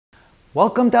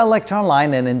Welcome to Electron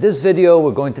Line, and in this video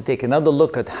we're going to take another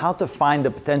look at how to find the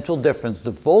potential difference,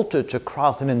 the voltage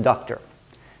across an inductor.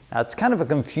 Now it's kind of a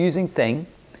confusing thing,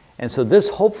 and so this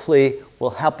hopefully will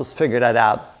help us figure that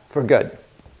out for good.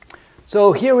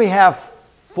 So here we have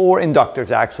four inductors.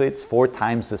 Actually it's four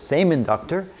times the same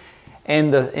inductor,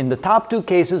 and in the top two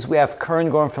cases we have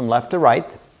current going from left to right.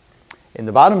 In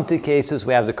the bottom two cases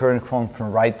we have the current going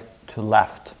from right to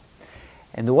left.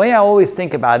 And the way I always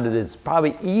think about it is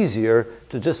probably easier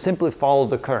to just simply follow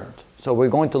the current. So we're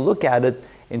going to look at it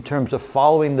in terms of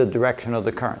following the direction of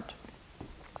the current.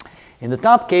 In the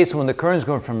top case, when the current is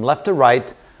going from left to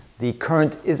right, the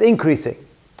current is increasing.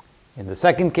 In the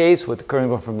second case, with the current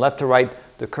going from left to right,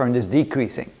 the current is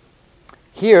decreasing.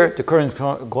 Here, the current is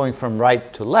going from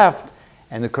right to left,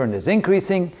 and the current is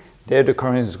increasing. There, the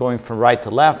current is going from right to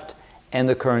left, and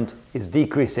the current is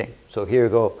decreasing. So here we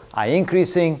go, I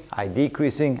increasing, I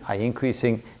decreasing, I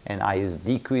increasing, and I is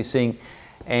decreasing.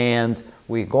 And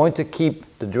we're going to keep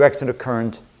the direction of the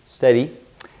current steady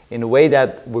in a way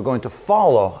that we're going to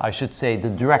follow, I should say, the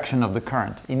direction of the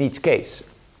current in each case.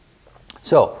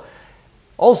 So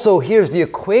also here's the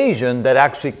equation that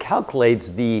actually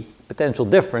calculates the potential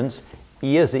difference.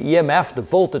 E is the EMF, the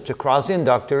voltage across the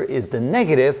inductor, is the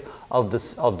negative of the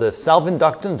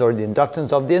self-inductance or the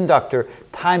inductance of the inductor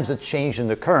times the change in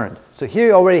the current. So here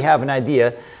you already have an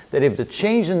idea that if the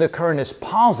change in the current is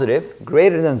positive,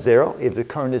 greater than zero, if the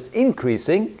current is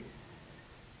increasing,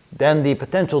 then the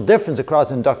potential difference across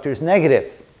the inductor is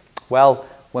negative. Well,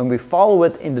 when we follow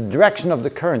it in the direction of the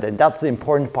current, and that's the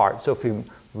important part. So if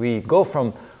we go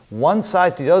from one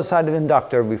side to the other side of the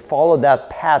inductor, we follow that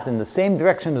path in the same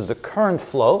direction as the current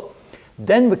flow,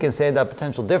 then we can say that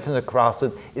potential difference across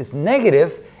it is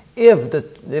negative if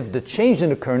the change in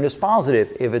the current is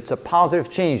positive, if it's a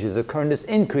positive change, if the current is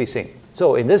increasing.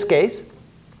 So in this case,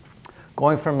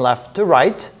 going from left to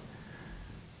right,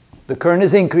 the current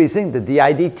is increasing, the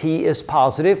dIdt is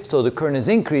positive, so the current is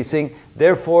increasing,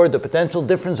 therefore the potential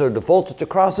difference or the voltage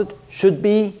across it should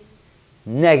be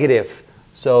negative.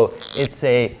 So it's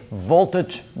a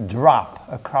voltage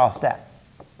drop across that.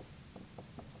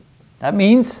 That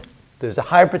means there's a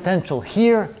higher potential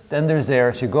here than there's there.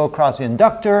 As you go across the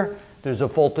inductor, there's a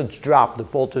voltage drop. The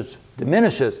voltage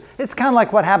diminishes. It's kind of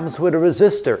like what happens with a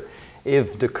resistor.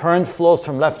 If the current flows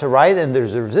from left to right and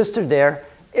there's a resistor there,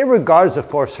 it regards, of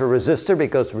course, a resistor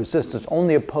because resistors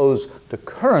only oppose the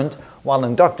current, while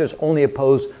inductors only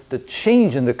oppose the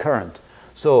change in the current.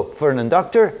 So for an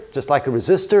inductor, just like a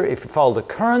resistor, if you follow the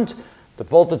current, the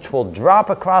voltage will drop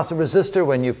across the resistor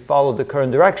when you follow the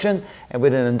current direction, and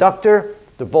with an inductor,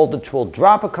 the voltage will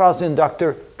drop across the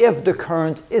inductor if the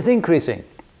current is increasing.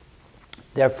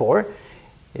 Therefore,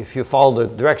 if you follow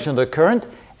the direction of the current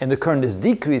and the current is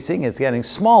decreasing, it's getting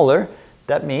smaller,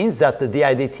 that means that the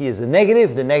dIdt is a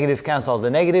negative, the negative cancels out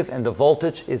the negative, and the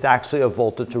voltage is actually a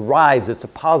voltage rise. It's a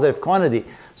positive quantity.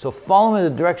 So following the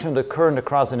direction of the current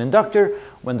across an inductor,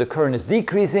 when the current is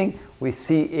decreasing, we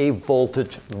see a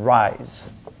voltage rise.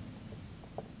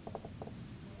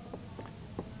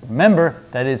 Remember,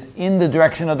 that is in the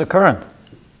direction of the current.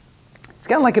 It's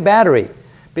kind of like a battery,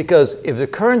 because if the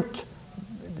current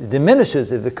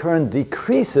diminishes, if the current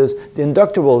decreases, the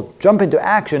inductor will jump into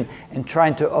action and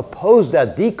try to oppose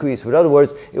that decrease. In other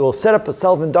words, it will set up a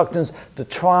self-inductance to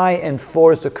try and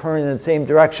force the current in the same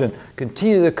direction,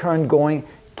 continue the current going,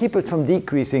 keep it from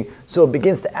decreasing, so it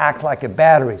begins to act like a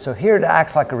battery. So here it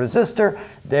acts like a resistor,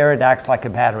 there it acts like a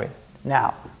battery.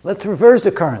 Now, let's reverse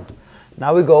the current.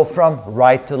 Now we go from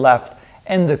right to left,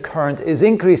 and the current is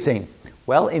increasing.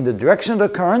 Well, in the direction of the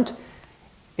current,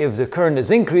 if the current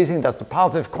is increasing, that's a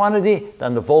positive quantity,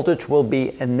 then the voltage will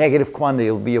be a negative quantity.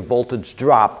 It will be a voltage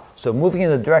drop. So moving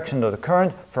in the direction of the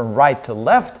current from right to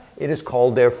left, it is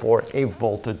called, therefore, a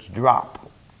voltage drop.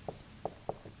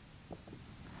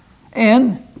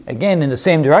 And again, in the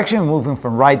same direction, moving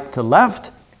from right to left,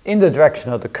 in the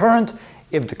direction of the current,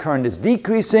 if the current is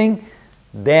decreasing,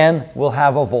 then we'll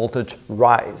have a voltage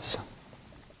rise.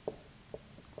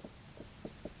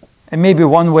 And maybe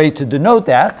one way to denote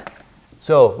that,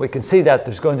 so we can see that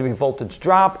there's going to be voltage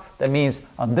drop. That means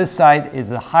on this side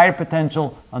is a higher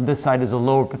potential, on this side is a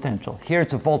lower potential. Here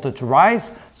it's a voltage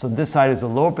rise, so this side is a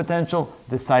lower potential,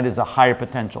 this side is a higher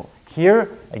potential. Here,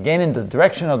 again in the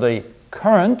direction of the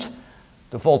current,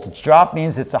 the voltage drop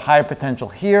means it's a higher potential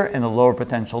here and a lower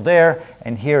potential there,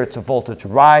 and here it's a voltage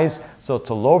rise, so it's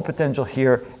a lower potential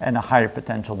here and a higher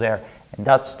potential there. And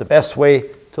that's the best way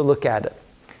to look at it.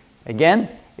 Again,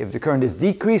 if the current is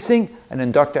decreasing, an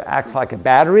inductor acts like a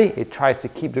battery. It tries to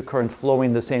keep the current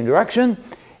flowing in the same direction.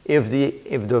 If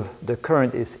the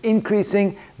current is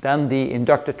increasing, then the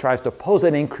inductor tries to oppose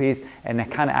that increase, and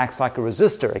it kind of acts like a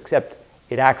resistor, except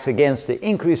it acts against the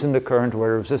increase in the current,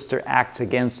 where a resistor acts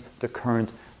against the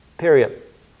current period.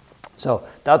 So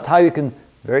that's how you can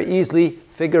very easily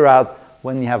figure out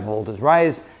when you have a voltage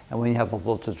rise and when you have a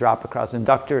voltage drop across the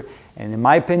inductor. And in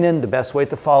my opinion, the best way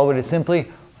to follow it is simply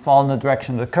follow in the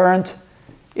direction of the current.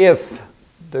 If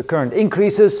the current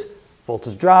increases,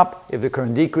 voltage drop. If the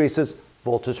current decreases,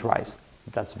 voltage rise.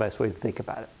 That's the best way to think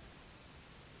about it.